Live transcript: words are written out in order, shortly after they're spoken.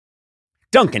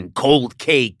Dunkin' Cold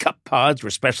K cup pods were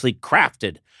specially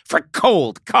crafted for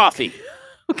cold coffee.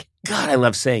 Okay. God, I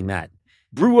love saying that.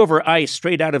 Brew over ice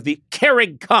straight out of the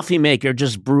Keurig coffee maker.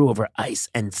 Just brew over ice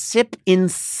and sip in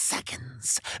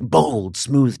seconds. Bold,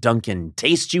 smooth Dunkin'.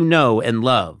 Taste you know and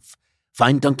love.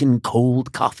 Find Dunkin'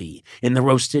 Cold Coffee in the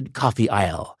roasted coffee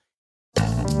aisle.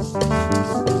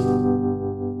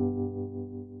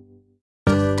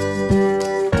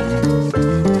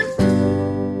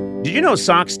 Did you know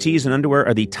socks, tees, and underwear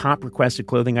are the top requested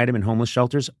clothing item in homeless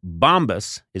shelters?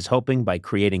 Bombas is hoping by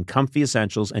creating comfy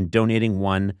essentials and donating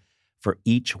one for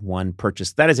each one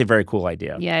purchased. That is a very cool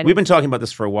idea. Yeah, We've been talking about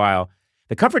this for a while.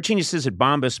 The comfort geniuses at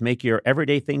Bombas make your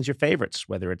everyday things your favorites,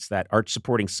 whether it's that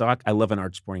arch-supporting sock. I love an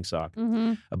arch-supporting sock.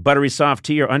 Mm-hmm. A buttery soft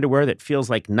tee or underwear that feels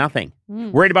like nothing.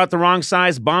 Worried about the wrong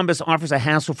size? Bombas offers a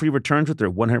hassle-free returns with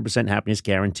their 100% happiness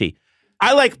guarantee.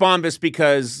 I like Bombas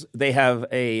because they have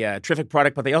a terrific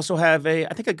product, but they also have I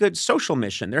think a good social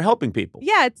mission. They're helping people.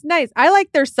 Yeah, it's nice. I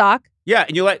like their sock. Yeah,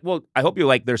 and I hope you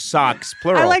like their socks,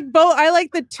 plural. I like both. I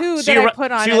like the two that I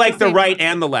put on. So you like the right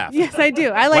and the left. Yes, I do.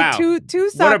 I like Wow. two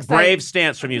socks. What a brave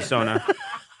stance from you, Sona.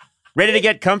 Ready to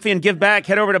get comfy and give back?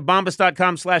 Head over to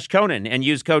bombas.com/Conan and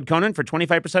use code Conan for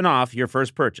 25% off your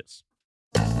first purchase.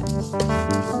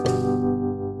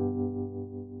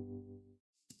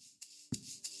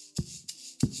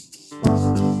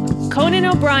 Conan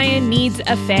O'Brien needs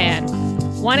a fan.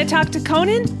 Want to talk to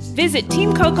Conan? Visit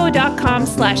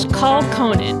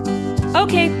teamcoco.com/callconan.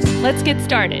 Okay, let's get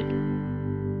started.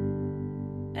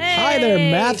 Hi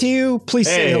there, Matthew. Please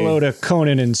say hello to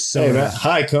Conan and Sona.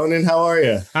 Hi, Conan. How are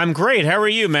you? I'm great. How are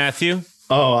you, Matthew?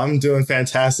 Oh, I'm doing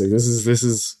fantastic. This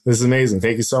is amazing.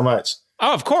 Thank you so much.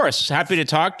 Oh, of course. Happy to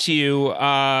talk to you.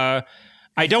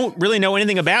 I don't really know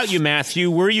anything about you,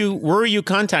 Matthew. Where are you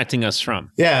contacting us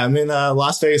from? Yeah, I'm in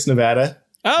Las Vegas, Nevada.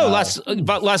 Oh,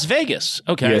 Las Vegas.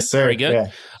 Okay. Yes, sir. Very good. Yeah.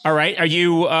 All right. Are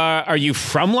you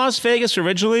from Las Vegas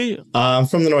originally? I'm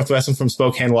from the Northwest. I'm from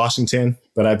Spokane, Washington,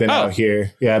 but I've been out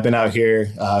here. Yeah, I've been out here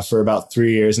for about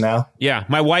 3 years now. Yeah.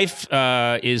 My wife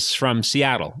is from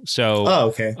Seattle. So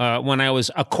okay. When I was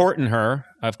courting her,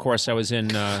 of course, I was in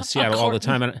Seattle all the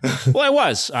time. And, well, I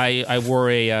was. I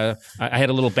wore I had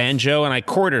a little banjo and I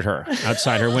courted her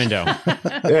outside her window.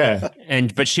 Yeah.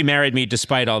 But she married me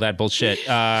despite all that bullshit.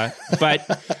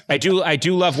 But I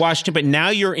do love Washington. But now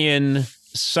you're in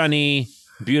sunny,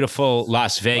 beautiful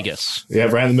Las Vegas. Yeah,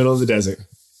 right in the middle of the desert.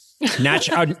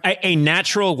 A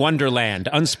natural wonderland,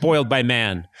 unspoiled by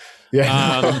man.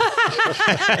 Yeah.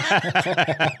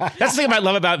 That's the thing I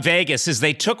love about Vegas is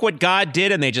they took what God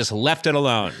did and they just left it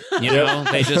alone. You know,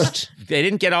 they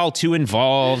didn't get all too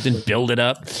involved and build it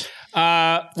up.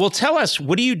 Well, tell us,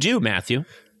 what do you do, Matthew?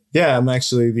 Yeah, I'm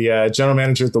actually the general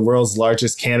manager at the world's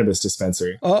largest cannabis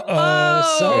dispensary. Sona.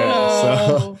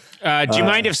 Do you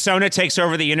mind if Sona takes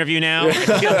over the interview now?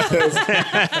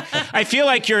 I feel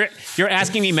like you're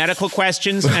asking me medical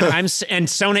questions, and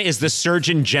Sona is the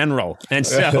Surgeon General, and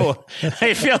so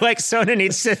I feel like Sona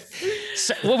needs to.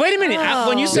 Well, wait a minute.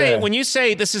 When you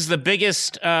say this is the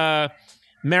biggest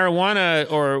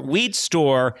marijuana or weed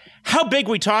store, how big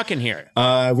are we talking here?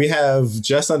 We have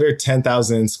just under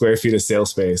 10,000 square feet of sales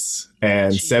space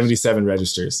and 77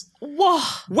 registers. Whoa.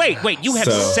 Wait, you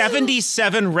have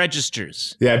 77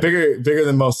 registers. Yeah, bigger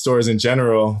than most stores in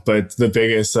general, but the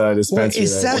biggest dispensary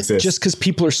is that exists. just because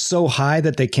people are so high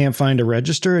that they can't find a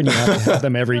register and you have to have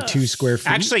them every 2 square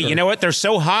feet? Actually, you know what? They're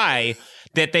so high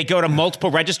that they go to multiple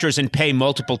registers and pay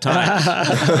multiple times.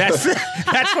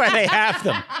 That's why they have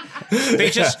them.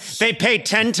 They pay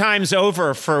 10 times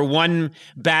over for one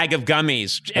bag of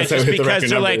gummies. Just because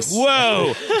they're like,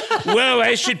 whoa,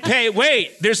 I should pay.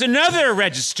 Wait, there's another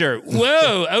register.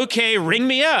 Whoa, okay, ring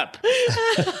me up.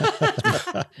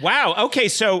 Wow. Okay,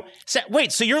 so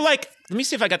you're like, let me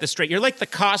see if I got this straight. You're like the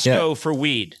Costco for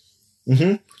weed.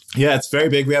 Mm-hmm. Yeah, it's very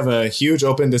big. We have a huge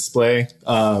open display.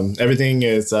 Everything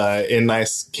is in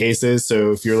nice cases.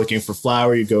 So if you're looking for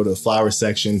flower, you go to the flower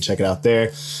section, check it out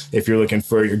there. If you're looking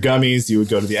for your gummies, you would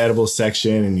go to the edibles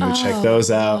section and you would check those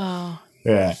out. Wow.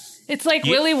 Yeah. It's like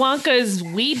Willy Wonka's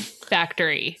weed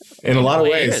factory. In a lot of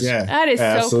ways, yeah. That is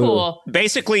so cool.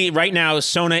 Basically, right now,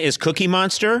 Sona is Cookie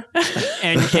Monster.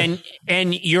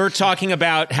 and you're talking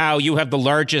about how you have the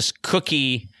largest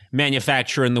cookie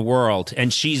manufacturer in the world.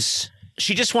 And she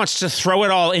just wants to throw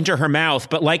it all into her mouth,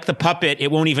 but like the puppet,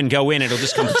 it won't even go in. It'll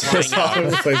just come flying out.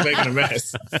 It's like making a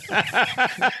mess.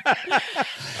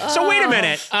 So wait a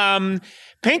minute.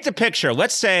 Paint the picture.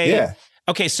 Let's say,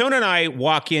 okay, Sona and I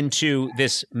walk into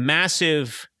this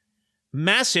massive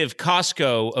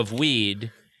Costco of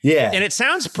weed. Yeah. And it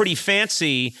sounds pretty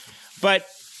fancy, but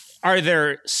are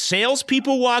there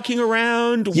salespeople walking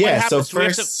around? Yeah, what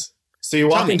happens? So you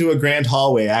walk into a grand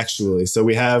hallway, actually. So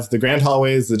we have the grand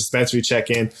hallway is the dispensary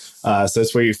check-in. So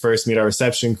that's where you first meet our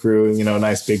reception crew. You know,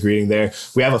 nice big greeting there.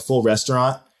 We have a full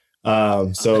restaurant.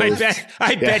 So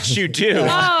I bet you do.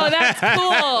 Oh, that's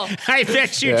cool. I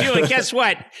bet you do. And guess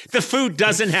what? The food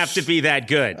doesn't have to be that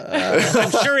good.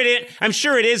 I'm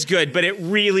sure it is good, but it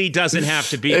really doesn't have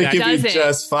to be that good. It can be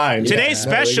just fine. Today's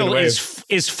special is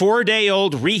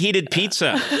 4-day-old reheated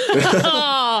pizza.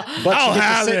 Oh, But I'll you get to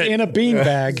have sit it. in a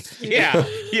beanbag. Yeah.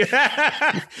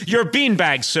 Your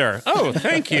beanbag, sir. Oh,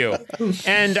 thank you.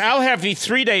 And I'll have the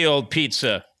 3-day-old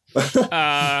pizza. With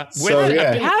how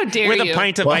dare with you? a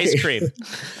pint of ice cream.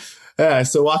 Yeah,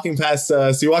 so walking past,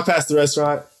 so you walk past the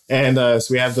restaurant, and so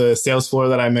we have the sales floor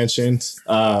that I mentioned,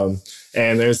 and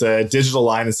there's a digital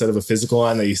line instead of a physical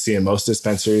line that you see in most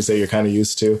dispensaries that you're kind of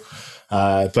used to.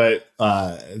 But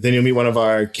then you'll meet one of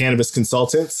our cannabis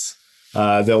consultants.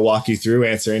 They'll walk you through,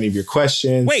 answer any of your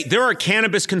questions. Wait, there are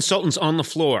cannabis consultants on the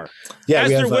floor. Yeah, as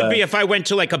we there have, would be if I went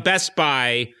to like a Best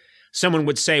Buy. Someone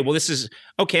would say, well, this is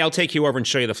okay. I'll take you over and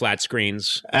show you the flat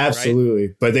screens. Absolutely.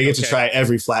 Right? But they get to try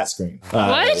every flat screen.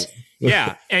 what?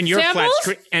 Yeah. And your flat Samples?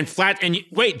 screen and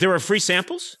wait, there are free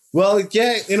samples? Well,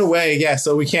 yeah, in a way, yeah.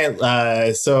 So we can't,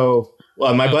 my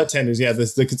bud tenders, yeah,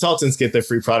 the consultants get their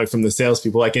free product from the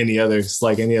salespeople like any other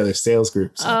sales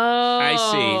group. So. Oh.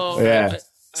 I see. Yeah.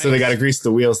 So they got to grease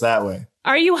the wheels that way.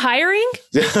 Are you hiring?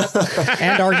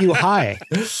 And are you high?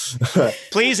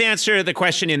 Please answer the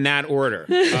question in that order.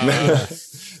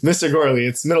 Mr. Gorley,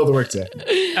 it's middle of the workday.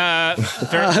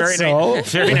 Very so?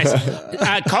 nice. Very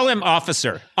nice. Call him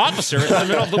officer. Officer in the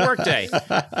middle of the workday.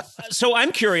 So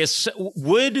I'm curious,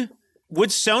 would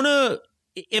Sona,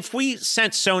 if we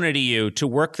sent Sona to you to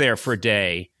work there for a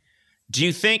day, do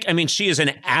you think, I mean, she is an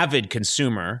avid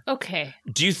consumer. Okay.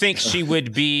 Do you think she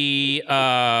would be,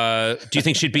 I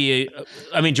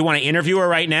mean, do you want to interview her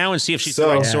right now and see if she's the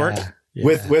right sort? Yeah.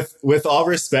 With all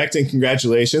respect and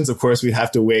congratulations, of course, we'd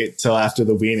have to wait till after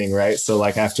the weaning, right? So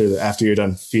like after you're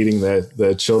done feeding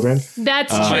the children.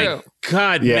 That's true.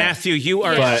 God, Yeah. Matthew, you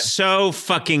are so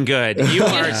fucking good. You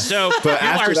are so, But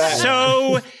after that-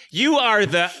 you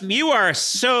are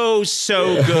so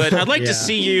good. I'd like to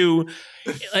see you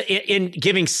in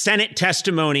giving Senate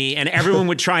testimony, and everyone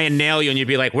would try and nail you, and you'd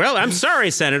be like, well, I'm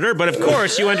sorry, Senator, but of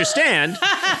course you understand.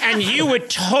 And you would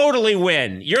totally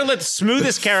win. You're the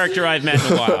smoothest character I've met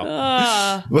in a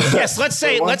while. Yes, let's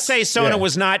say Sona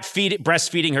was not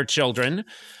breastfeeding her children.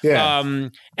 Yeah.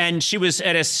 And she was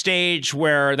at a stage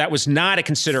where that was not a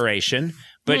consideration.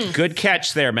 But good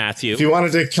catch there, Matthew. If you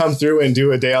wanted to come through and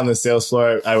do a day on the sales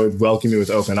floor, I would welcome you with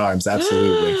open arms.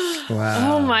 Absolutely.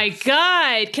 Wow. Oh my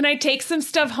God. Can I take some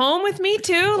stuff home with me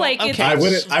too? Like, okay. I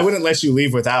wouldn't let you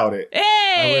leave without it.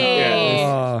 Hey.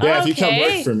 Yeah, if you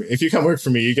come work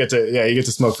for me, you get to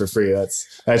smoke for free. That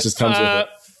just comes with it.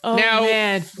 Oh, now,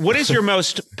 man. what is your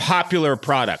most popular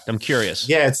product? I'm curious.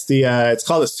 Yeah, it's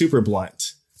called a super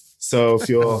blunt. So if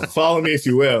you'll follow me, if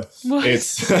you will,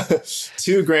 it's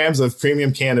 2 grams of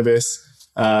premium cannabis.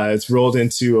 It's rolled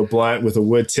into a blunt with a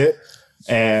wood tip,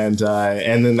 and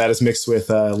then that is mixed with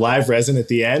live resin at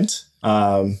the end,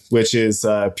 which is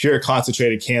pure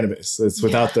concentrated cannabis. It's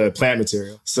without the plant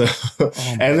material. So,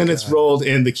 and then it's rolled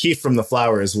in the kief from the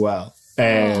flower as well,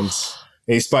 and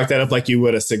you spark that up like you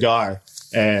would a cigar.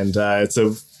 And it's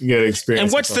a good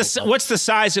experience. And what's the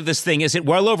size of this thing? Is it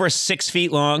well over 6 feet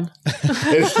long?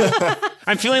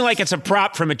 I'm feeling like it's a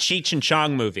prop from a Cheech and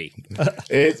Chong movie.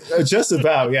 It just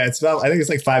about, yeah. It's about, I think it's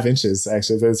like 5 inches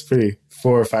actually, but it's pretty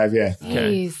 4 or 5, yeah.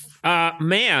 Jeez.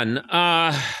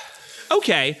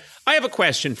 Okay. I have a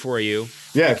question for you.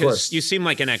 Yeah, of course. You seem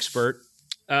like an expert.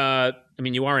 I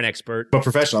mean, you are an expert. But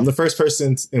professional. I'm the first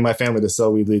person in my family to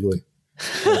sell weed legally.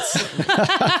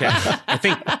 Okay.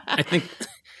 I think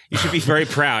you should be very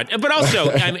proud. But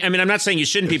also, I mean, I'm not saying you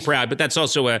shouldn't be proud, but that's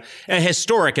also a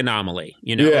historic anomaly.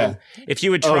 You know, Yeah. If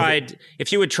you had tried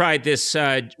this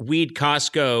weed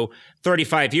Costco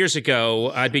 35 years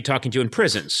ago, I'd be talking to you in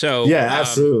prison. So Yeah,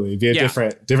 absolutely. It'd be a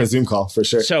different Zoom call for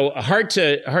sure. So hard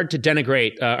to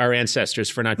denigrate our ancestors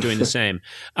for not doing the same.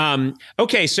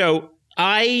 Okay, so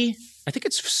I think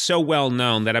it's so well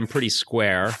known that I'm pretty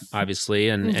square, obviously,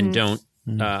 and don't.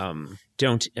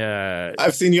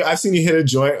 I've seen you hit a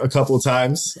joint a couple of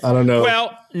times. I don't know.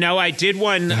 Well, no, I did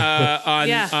one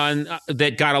on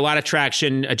that got a lot of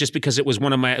traction just because it was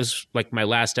my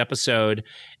last episode.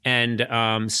 And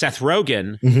Seth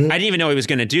Rogen, I didn't even know he was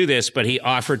going to do this, but he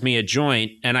offered me a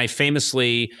joint, and I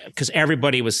famously, because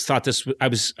everybody thought this,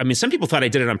 some people thought I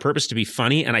did it on purpose to be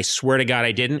funny, and I swear to God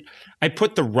I didn't. I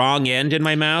put the wrong end in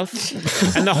my mouth,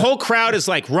 and the whole crowd is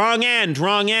like, wrong end,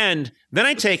 wrong end. Then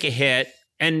I take a hit.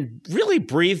 and really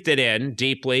breathed it in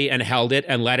deeply and held it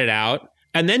and let it out,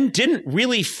 and then didn't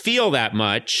really feel that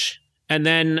much. And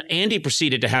then Andy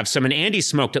proceeded to have some, and Andy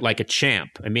smoked it like a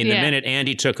champ. I mean, the minute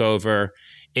Andy took over,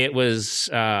 it was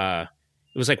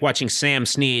like watching Sam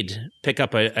Snead pick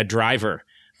up a driver.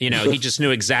 You know, he just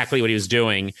knew exactly what he was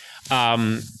doing.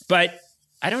 But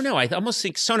I don't know. I almost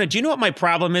think, Sona, do you know what my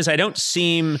problem is?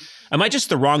 Am I just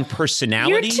the wrong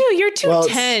personality? You're too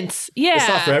tense. Yeah. It's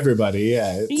not for everybody.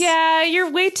 Yeah. Yeah. You're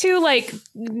way too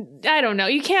I don't know.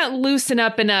 You can't loosen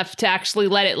up enough to actually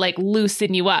let it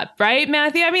loosen you up. Right,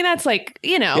 Matthew? I mean, that's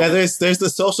Yeah, there's the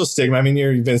social stigma. I mean,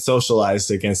 you've been socialized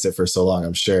against it for so long,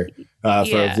 I'm sure, for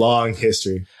a long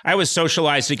history. I was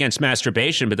socialized against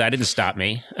masturbation, but that didn't stop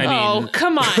me. I mean,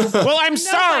 come on. Well, I'm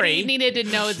sorry. Nobody needed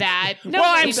to know that.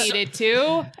 Nobody needed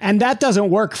to. And that doesn't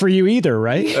work for you either,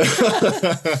 right?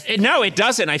 No, it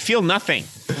doesn't. I feel nothing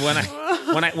when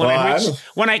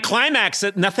I climax.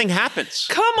 Nothing happens.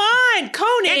 Come on,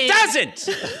 Conan. It doesn't.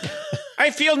 I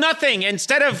feel nothing.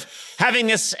 Instead of having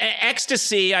this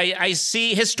ecstasy, I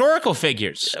see historical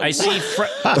figures. I see,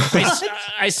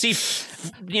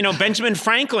 Benjamin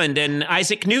Franklin and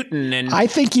Isaac Newton. And I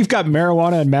think you've got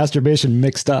marijuana and masturbation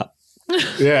mixed up.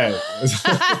 Yeah.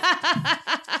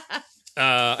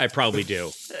 I probably do.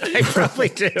 I probably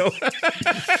do.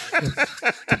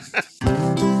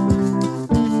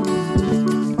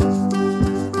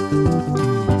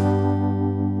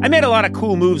 I made a lot of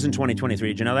cool moves in 2023.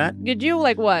 Did you know that? Did you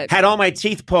what? Had all my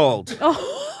teeth pulled.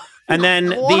 Oh. And then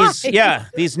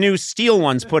these new steel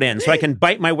ones put in so I can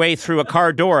bite my way through a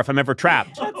car door if I'm ever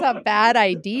trapped. That's a bad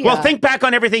idea. Well, think back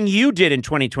on everything you did in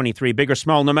 2023, big or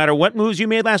small. No matter what moves you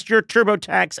made last year,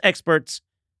 TurboTax experts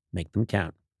make them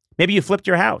count. Maybe you flipped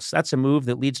your house. That's a move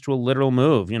that leads to a literal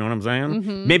move. You know what I'm saying?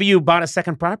 Mm-hmm. Maybe you bought a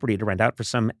second property to rent out for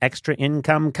some extra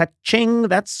income. Ka-ching.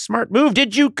 That's a smart move.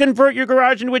 Did you convert your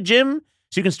garage into a gym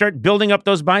so you can start building up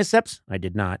those biceps? I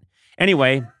did not.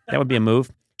 Anyway, that would be a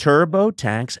move.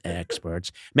 TurboTax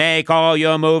experts make all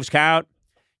your moves count.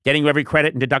 Getting you every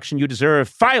credit and deduction you deserve.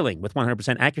 Filing with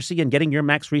 100% accuracy and getting your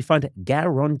max refund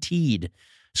guaranteed.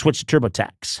 Switch to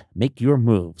TurboTax. Make your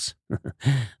moves.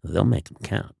 They'll make them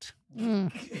count.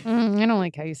 I don't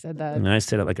like how you said that. I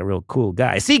said it like a real cool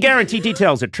guy. See guarantee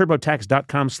details at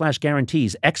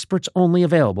turbotax.com/guarantees. Experts only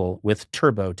available with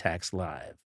TurboTax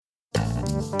Live.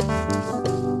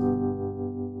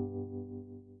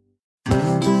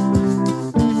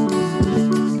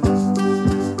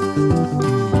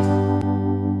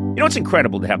 You know, it's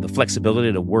incredible to have the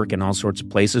flexibility to work in all sorts of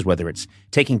places, whether it's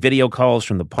taking video calls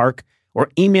from the park or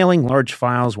emailing large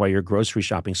files while you're grocery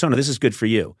shopping. Sona, this is good for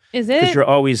you. Is it? Because you're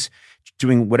always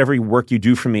doing whatever work you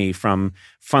do for me from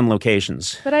fun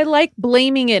locations. But I like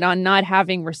blaming it on not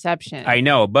having reception. I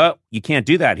know, but you can't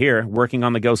do that here. Working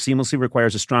on the go seamlessly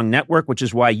requires a strong network, which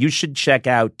is why you should check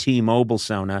out T-Mobile,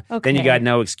 Sona. Okay. Then you got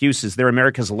no excuses. They're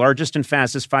America's largest and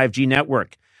fastest 5G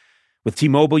network. With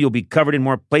T-Mobile, you'll be covered in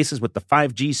more places with the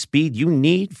 5G speed you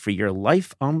need for your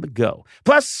life on the go.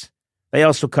 Plus, they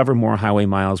also cover more highway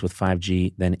miles with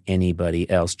 5G than anybody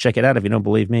else. Check it out if you don't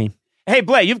believe me. Hey,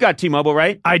 Blay, you've got T-Mobile,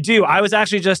 right? I do. I was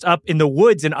actually just up in the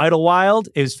woods in Idlewild.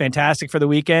 It was fantastic for the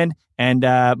weekend, and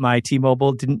my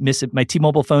T-Mobile didn't miss it. My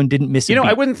T-Mobile phone didn't miss it. You know,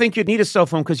 I wouldn't think you'd need a cell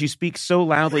phone because you speak so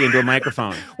loudly into a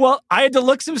microphone. Well, I had to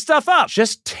look some stuff up.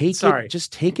 Just take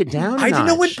it down. I didn't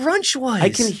know what brunch was. I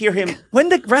can hear him when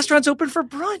the restaurant's open for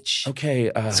brunch.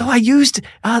 Okay. So I used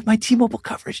my T-Mobile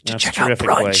coverage to check out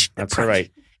brunch. That's all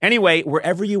right. Anyway,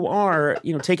 wherever you are,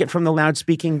 take it from the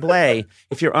loud-speaking Blay.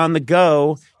 If you're on the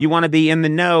go, you want to be in the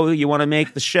know, you want to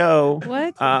make the show.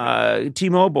 What?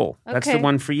 T-Mobile. Okay. That's the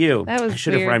one for you. That was I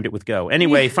should have rhymed it with go.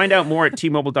 Anyway, find out more at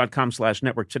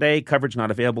T-Mobile.com/network today. Coverage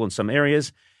not available in some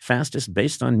areas. Fastest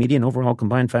based on median overall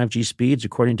combined 5G speeds,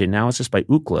 according to analysis by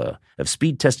Ookla of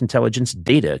Speed Test Intelligence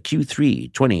data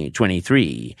Q3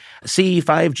 2023. See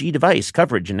 5G device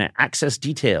coverage and access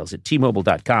details at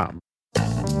T-Mobile.com.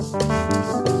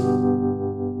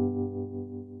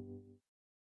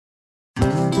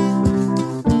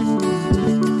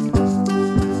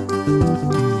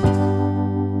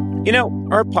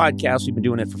 Our podcast, we've been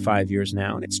doing it for 5 years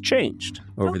now, and it's changed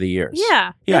over the years.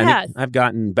 Yeah. I've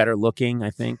gotten better looking, I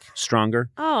think, stronger.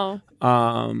 Oh.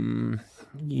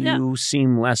 You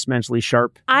seem less mentally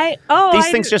sharp.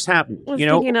 These things just happen. Was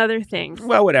thinking other things.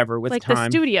 Well, whatever, with like time.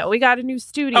 Like the studio. We got a new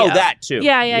studio. Oh, that too.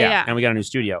 Yeah. And we got a new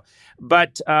studio.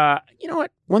 But you know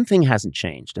what? One thing hasn't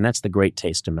changed, and that's the great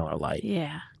taste of Miller Lite.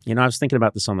 Yeah. I was thinking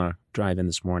about this on the drive-in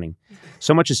this morning.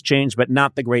 So much has changed, but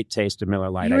not the great taste of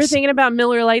Miller Lite. You were thinking about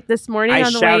Miller Lite this morning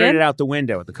on the way in? I shouted it out the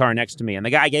window at the car next to me, and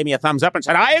the guy gave me a thumbs up and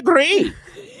said, I agree.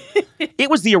 It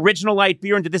was the original light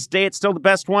beer, and to this day, it's still the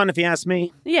best one, if you ask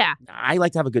me. Yeah. I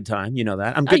like to have a good time. You know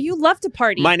that. I'm Oh, good. you love to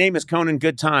party. My name is Conan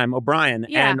Good Time O'Brien,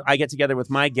 Yeah. and I get together with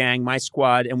my gang, my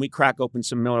squad, and we crack open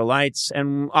some Miller Lights,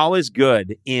 and all is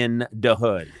good in the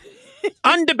hood.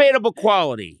 Undebatable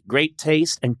quality, great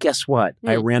taste, and guess what?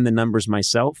 I ran the numbers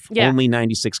myself. Yeah. Only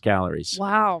 96 calories.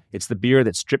 Wow. It's the beer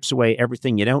that strips away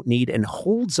everything you don't need and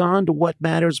holds on to what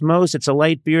matters most. It's a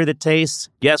light beer that tastes,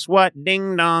 guess what?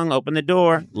 Ding dong, open the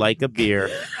door, like a beer.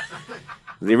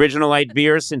 The original light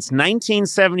beer since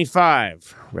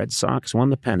 1975. Red Sox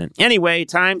won the pennant. Anyway,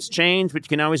 times change, but you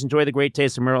can always enjoy the great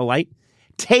taste of Miller Lite.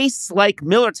 Tastes like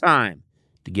Miller time.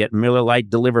 To get Miller Lite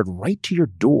delivered right to your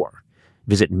door,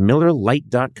 visit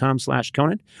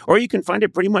MillerLite.com/Conan, or you can find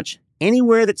it pretty much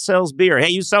anywhere that sells beer. Hey,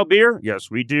 you sell beer? Yes,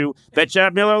 we do. Bet you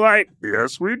have Miller Lite?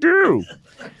 Yes, we do.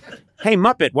 Hey,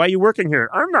 Muppet, why are you working here?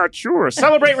 I'm not sure.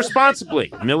 Celebrate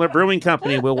responsibly. Miller Brewing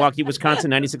Company, Milwaukee,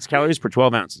 Wisconsin, 96 calories per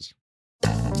 12 ounces.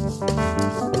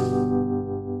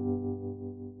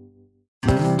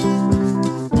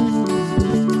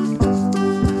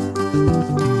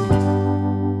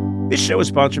 This show is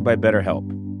sponsored by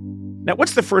BetterHelp. Now,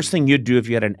 what's the first thing you'd do if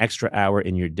you had an extra hour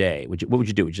in your day? What would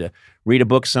you do? Would you read a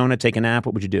book, Sona, take a nap?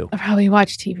 What would you do? I'll probably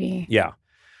watch TV. Yeah.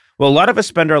 Well, a lot of us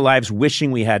spend our lives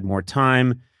wishing we had more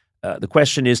time. The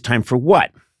question is, time for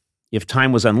what? If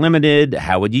time was unlimited,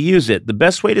 how would you use it? The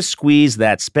best way to squeeze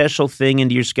that special thing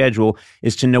into your schedule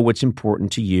is to know what's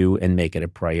important to you and make it a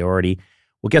priority.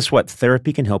 Well, guess what?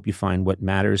 Therapy can help you find what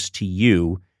matters to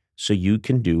you so you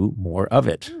can do more of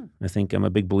it. I think I'm a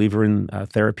big believer in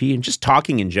therapy and just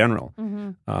talking in general,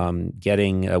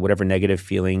 getting whatever negative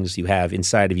feelings you have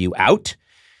inside of you out.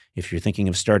 If you're thinking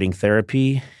of starting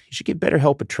therapy, you should give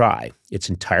BetterHelp a try. It's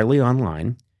entirely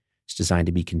online. It's designed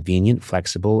to be convenient,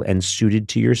 flexible, and suited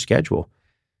to your schedule.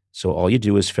 So all you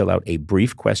do is fill out a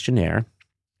brief questionnaire,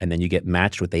 and then you get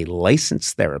matched with a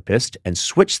licensed therapist and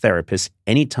switch therapists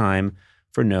anytime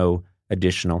for no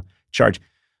additional charge.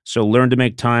 So learn to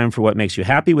make time for what makes you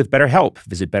happy with BetterHelp.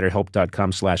 Visit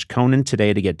BetterHelp.com/Conan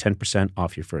today to get 10%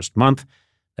 off your first month.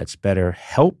 That's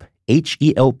BetterHelp,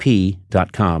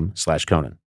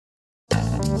 HELP.com/Conan.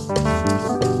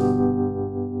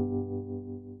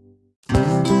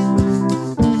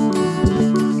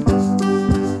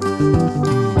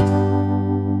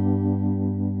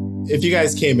 If you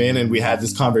guys came in and we had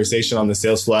this conversation on the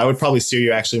sales floor, I would probably steer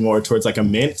you actually more towards like a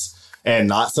mint and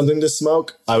not something to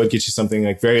smoke. I would get you something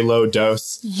like very low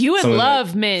dose. You would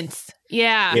love mints.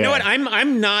 Yeah. You know what?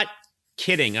 I'm not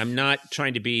kidding. I'm not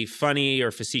trying to be funny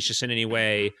or facetious in any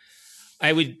way.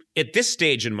 I would, at this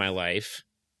stage in my life,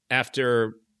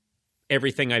 after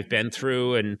everything I've been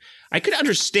through, and I could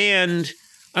understand,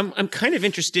 I'm kind of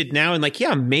interested now in like,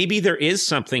 yeah, maybe there is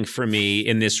something for me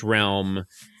in this realm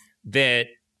that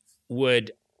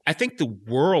would, I think the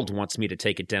world wants me to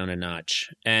take it down a notch.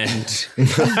 And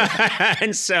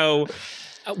and so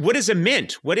what is a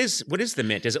mint? What is the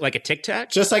mint? Is it like a Tic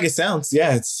Tac? Just like it sounds.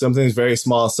 Yeah, it's something that's very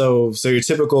small. So your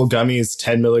typical gummy is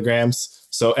 10 milligrams.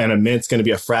 So, and a mint's going to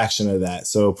be a fraction of that.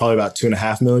 So probably about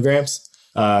 2.5 milligrams.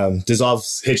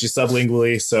 Dissolves hits you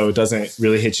sublingually. So it doesn't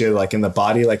really hit you like in the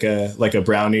body, like a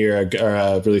brownie or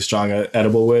a really strong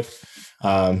edible would.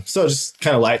 So just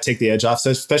kind of light, take the edge off. So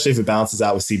especially if it balances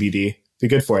out with CBD, be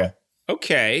good for you.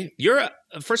 Okay.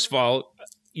 First of all,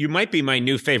 you might be my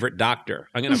new favorite doctor.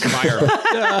 I'm going to fire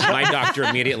my doctor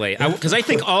immediately. Because I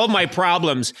think all of my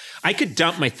problems, I could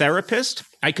dump my therapist.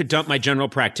 I could dump my general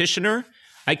practitioner.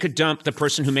 I could dump the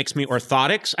person who makes me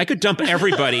orthotics. I could dump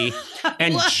everybody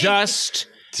and just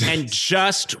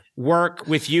work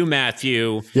with you,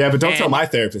 Matthew. Yeah, but don't tell my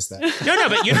therapist that. No,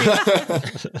 but you.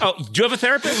 Oh, do you have a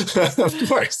therapist? Of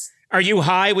course. Are you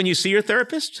high when you see your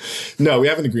therapist? No, we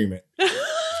have an agreement.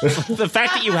 The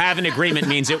fact that you have an agreement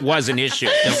means it was an issue,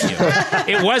 don't you?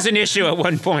 It was an issue at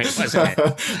one point, wasn't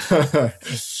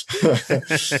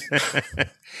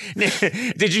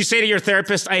it? Did you say to your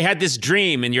therapist, I had this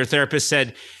dream, and your therapist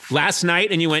said, last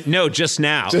night? And you went, no, just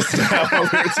now. Just now while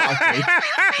we were talking.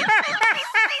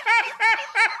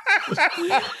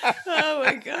 Oh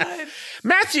my God.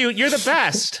 Matthew, you're the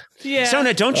best. Yeah.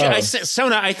 Sona, don't you?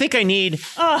 Sona, I think I need...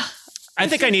 I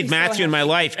think I need Matthew in my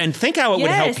life, and think how it would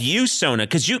help you, Sona.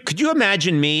 Because could you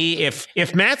imagine me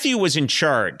if Matthew was in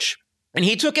charge and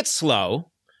he took it slow,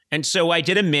 and so I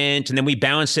did a mint, and then we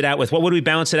balanced it out with, what would we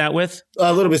balance it out with?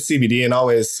 A little bit CBD, and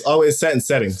always set in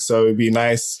setting. So it'd be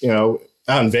nice, out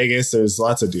in Vegas. There's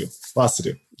lots to do.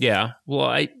 Yeah. Well,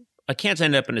 I can't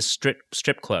end up in a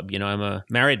strip club. I'm a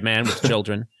married man with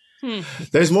children.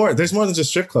 There's more than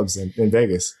just strip clubs in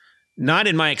Vegas. Not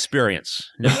in my experience.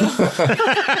 No. Fair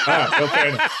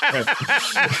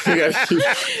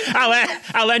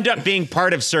enough. I'll end up being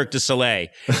part of Cirque du Soleil.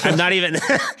 I'm not even.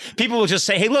 People will just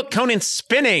say, "Hey, look, Conan's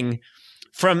spinning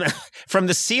from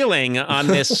the ceiling on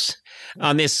this."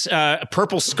 On this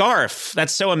purple scarf.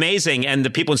 That's so amazing. And the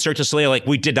people in Cirque du Soleil are like,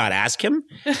 we did not ask him.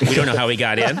 We don't know how he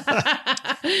got in.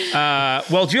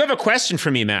 Well, do you have a question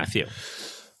for me, Matthew?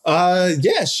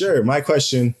 Yeah, sure. My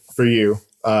question for you,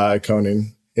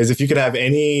 Conan, is if you could have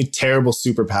any terrible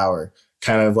superpower,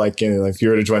 kind of like, if you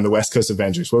were to join the West Coast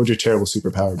Avengers, what would your terrible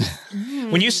superpower be?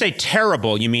 When you say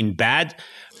terrible, you mean bad?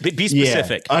 Be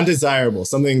specific. Yeah, undesirable.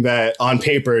 Something that on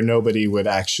paper, nobody would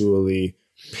actually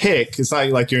pick. It's not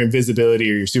like your invisibility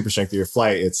or your super strength or your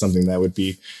flight. It's something that would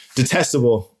be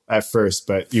detestable at first,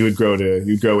 but you'd grow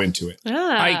into it.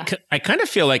 I kind of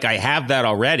feel like I have that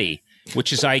already,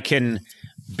 which is I can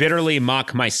bitterly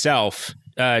mock myself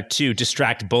to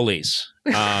distract bullies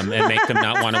and make them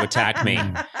not want to attack me.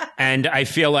 And I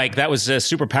feel like that was a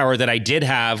superpower that I did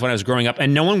have when I was growing up,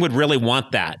 and no one would really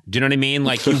want that. Do you know what I mean?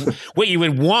 Like what you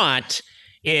would want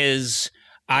is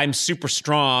I'm super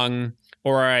strong,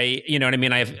 or you know what I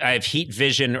mean? I have heat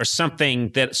vision or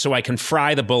something so I can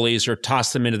fry the bullies or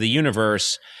toss them into the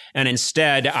universe. And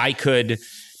instead I could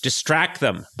distract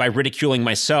them by ridiculing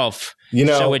myself so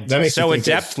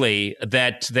adeptly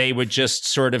that they would just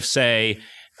sort of say,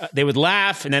 they would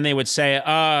laugh and then they would say,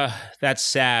 that's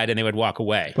sad. And they would walk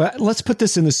away. But let's put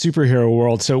this in the superhero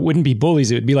world. So it wouldn't be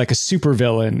bullies. It would be like a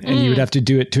supervillain, and you would have to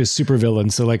do it to a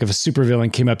supervillain. So like if a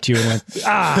supervillain came up to you and went,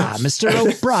 Mr.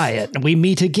 O'Brien, we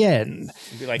meet again.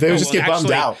 Like, they would just get bummed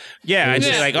out. Yeah.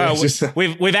 It's like,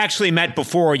 we've actually met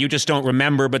before. You just don't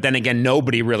remember. But then again,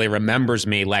 nobody really remembers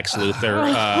me, Lex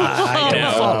Luthor.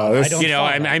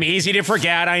 I'm easy to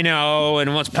forget, I know.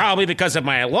 And it's probably because of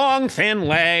my long, thin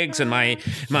legs and my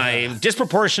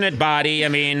disproportionate body. I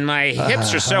mean, my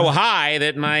hips are so high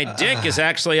that my dick is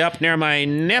actually up near my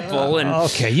nipple. And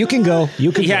okay, you can go.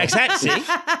 You can. Yeah, go. exactly.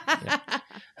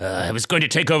 I was going to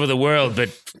take over the world,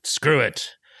 but screw it.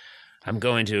 I'm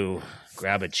going to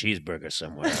grab a cheeseburger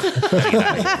somewhere.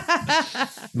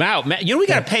 Wow, we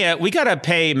gotta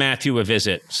pay Matthew a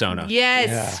visit, Sona.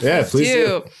 Yes. Yeah, please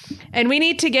do. And we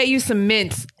need to get you some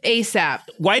mints ASAP.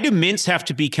 Why do mints have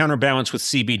to be counterbalanced with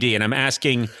CBD? And I'm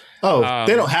asking. Oh,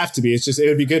 they don't have to be. It's just, it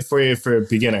would be good for you for a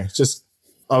beginner. It's just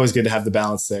always good to have the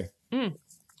balance there.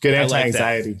 Good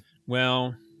anti-anxiety. Like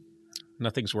well,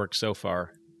 nothing's worked so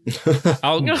far.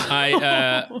 I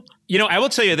will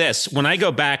tell you this. When I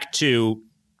go back to,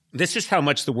 this is how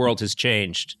much the world has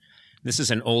changed. This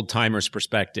is an old timer's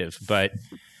perspective. But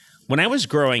when I was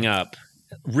growing up,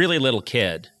 really little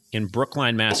kid in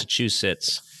Brookline,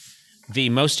 Massachusetts, the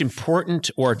most important,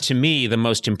 or to me, the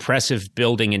most impressive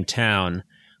building in town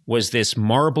was this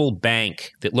marble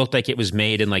bank that looked like it was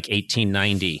made in like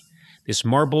 1890. This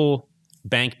marble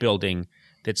bank building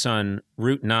that's on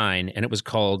Route 9, and it was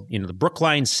called, the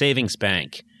Brookline Savings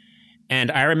Bank.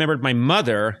 And I remembered my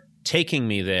mother taking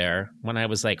me there when I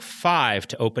was like 5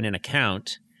 to open an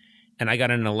account, and I got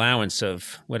an allowance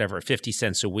of 50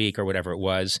 cents a week or whatever it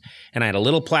was. And I had a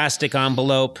little plastic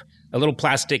envelope, a little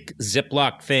plastic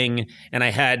Ziploc thing, and I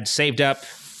had saved up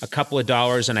a couple of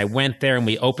dollars, and I went there and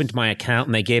we opened my account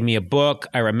and they gave me a book.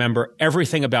 I remember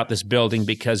everything about this building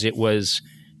because it was,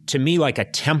 to me, like a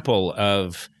temple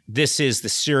of, this is the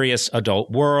serious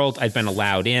adult world. I've been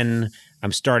allowed in.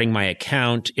 I'm starting my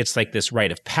account. It's like this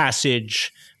rite of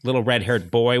passage. Little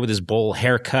red-haired boy with his bowl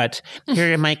haircut.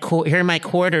 Here are my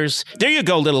quarters. There you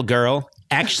go, little girl.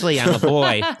 Actually, I'm a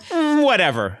boy.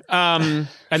 Whatever. And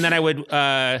then I would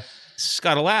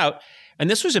scuttle out. And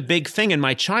this was a big thing in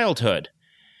my childhood.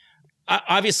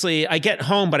 Obviously, I get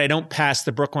home, but I don't pass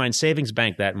the Brookline Savings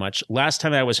Bank that much. Last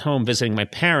time I was home visiting my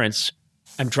parents,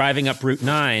 I'm driving up Route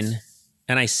 9,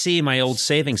 and I see my old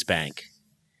savings bank.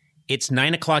 It's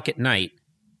 9:00 at night.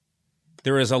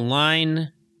 There is a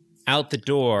line out the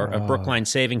door of Brookline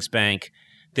Savings Bank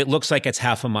that looks like it's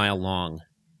half a mile long.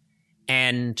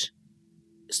 And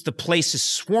the place is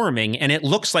swarming, and it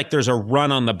looks like there's a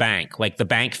run on the bank, like the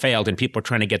bank failed and people are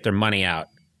trying to get their money out.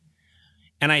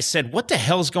 And I said, what the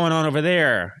hell's going on over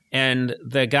there? And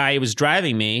the guy who was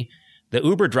driving me, the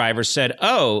Uber driver, said,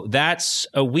 oh, that's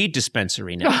a weed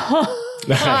dispensary now.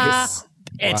 Nice.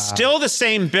 It's still the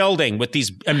same building with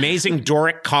these amazing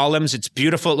Doric columns. It's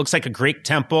beautiful. It looks like a Greek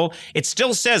temple. It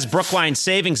still says Brookline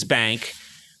Savings Bank,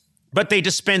 but they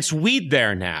dispense weed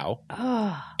there now.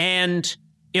 And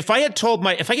if I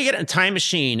could get in a time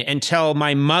machine and tell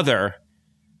my mother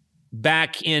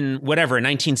back in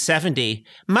 1970,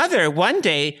 Mother, one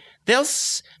day they'll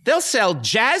sell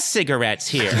jazz cigarettes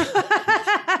here.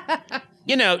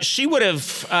 she would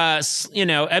have,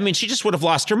 she just would have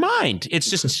lost her mind. It's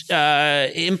just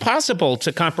impossible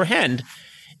to comprehend.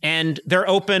 And they're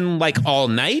open like all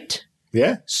night.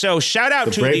 Yeah. So shout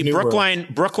out to the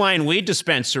Brookline Weed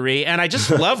Dispensary. And I just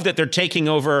love that they're taking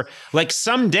over. Like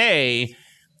someday,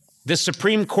 the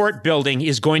Supreme Court building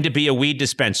is going to be a weed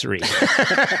dispensary.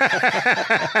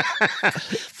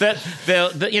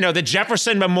 The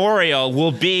Jefferson Memorial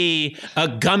will be a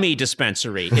gummy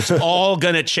dispensary. It's all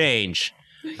going to change.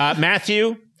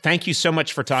 Matthew, thank you so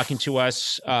much for talking to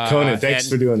us. Conan, thanks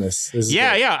for doing this. This is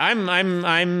great.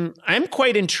 I'm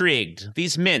quite intrigued.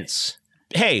 These mints.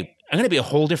 Hey, I'm going to be a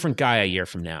whole different guy a year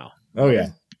from now. Oh yeah.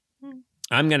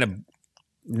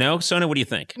 No, Sona, what do you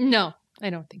think? No, I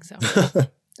don't think so.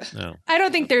 No. I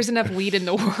don't think there's enough weed in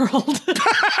the world.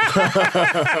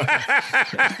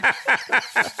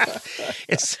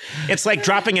 It's like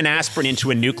dropping an aspirin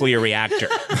into a nuclear reactor.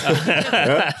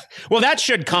 Well, that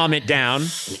should calm it down.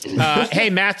 Hey,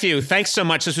 Matthew, thanks so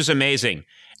much. This was amazing.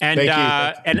 And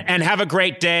and have a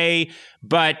great day.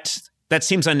 But that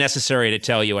seems unnecessary to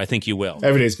tell you. I think you will.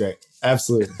 Every day's great.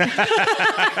 Absolutely.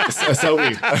 So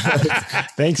weed.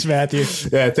 Thanks, Matthew.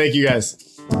 Yeah, thank you guys.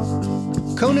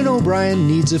 Conan O'Brien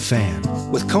Needs a Fan,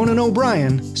 with Conan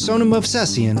O'Brien, Sona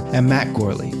Movsesian, and Matt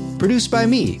Gorley. Produced by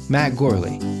me, Matt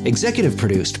Gorley. Executive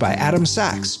produced by Adam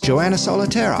Sachs, Joanna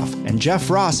Solitaroff, and Jeff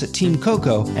Ross at Team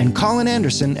Coco, and Colin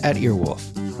Anderson at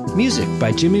Earwolf. Music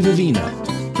by Jimmy Vivino.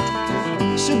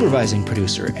 Supervising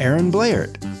producer, Aaron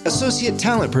Blaird. Associate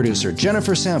talent producer,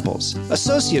 Jennifer Samples.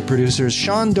 Associate producers,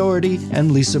 Sean Doherty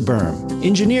and Lisa Berm.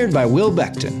 Engineered by Will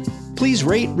Beckton. Please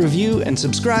rate, review, and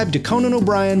subscribe to Conan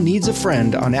O'Brien Needs a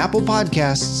Friend on Apple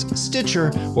Podcasts,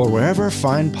 Stitcher, or wherever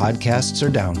fine podcasts are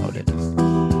downloaded.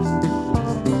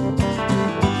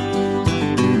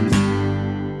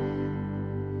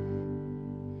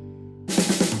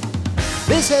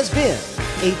 This has been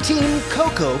a Team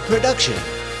Coco production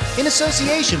in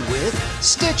association with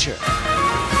Stitcher.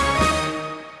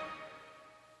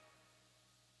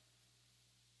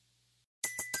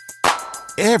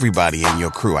 Everybody in your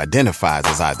crew identifies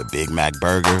as either Big Mac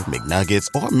Burger, McNuggets,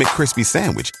 or McCrispy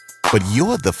Sandwich. But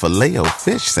you're the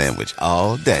Filet-O-Fish Sandwich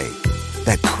all day.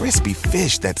 That crispy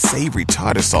fish, that savory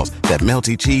tartar sauce, that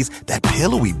melty cheese, that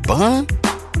pillowy bun.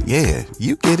 Yeah,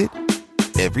 you get it.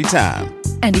 Every time.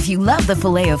 And if you love the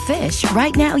Filet-O-Fish,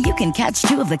 right now you can catch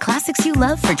two of the classics you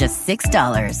love for just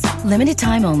 $6. Limited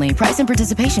time only. Price and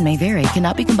participation may vary.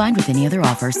 Cannot be combined with any other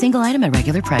offer. Single item at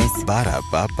regular price.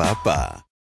 Ba-da-ba-ba-ba.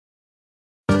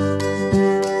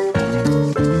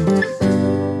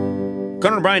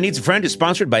 Conan O'Brien Needs a Friend is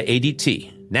sponsored by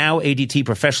ADT. Now ADT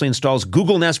professionally installs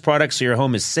Google Nest products so your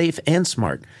home is safe and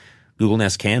smart. Google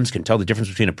Nest cams can tell the difference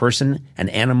between a person, an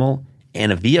animal,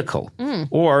 and a vehicle.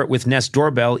 Or with Nest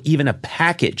Doorbell, even a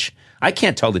package. I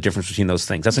can't tell the difference between those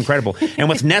things. That's incredible. And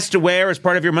with Nest Aware, as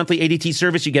part of your monthly ADT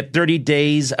service, you get 30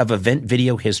 days of event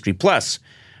video history. Plus,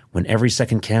 when every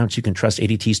second counts, you can trust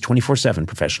ADT's 24/7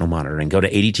 professional monitoring. Go to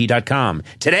ADT.com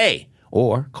today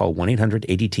or call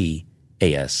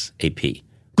 1-800-ADT-ASAP.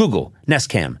 Google, Nest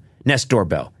Cam, Nest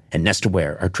Doorbell, and Nest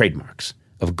Aware are trademarks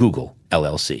of Google,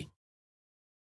 LLC.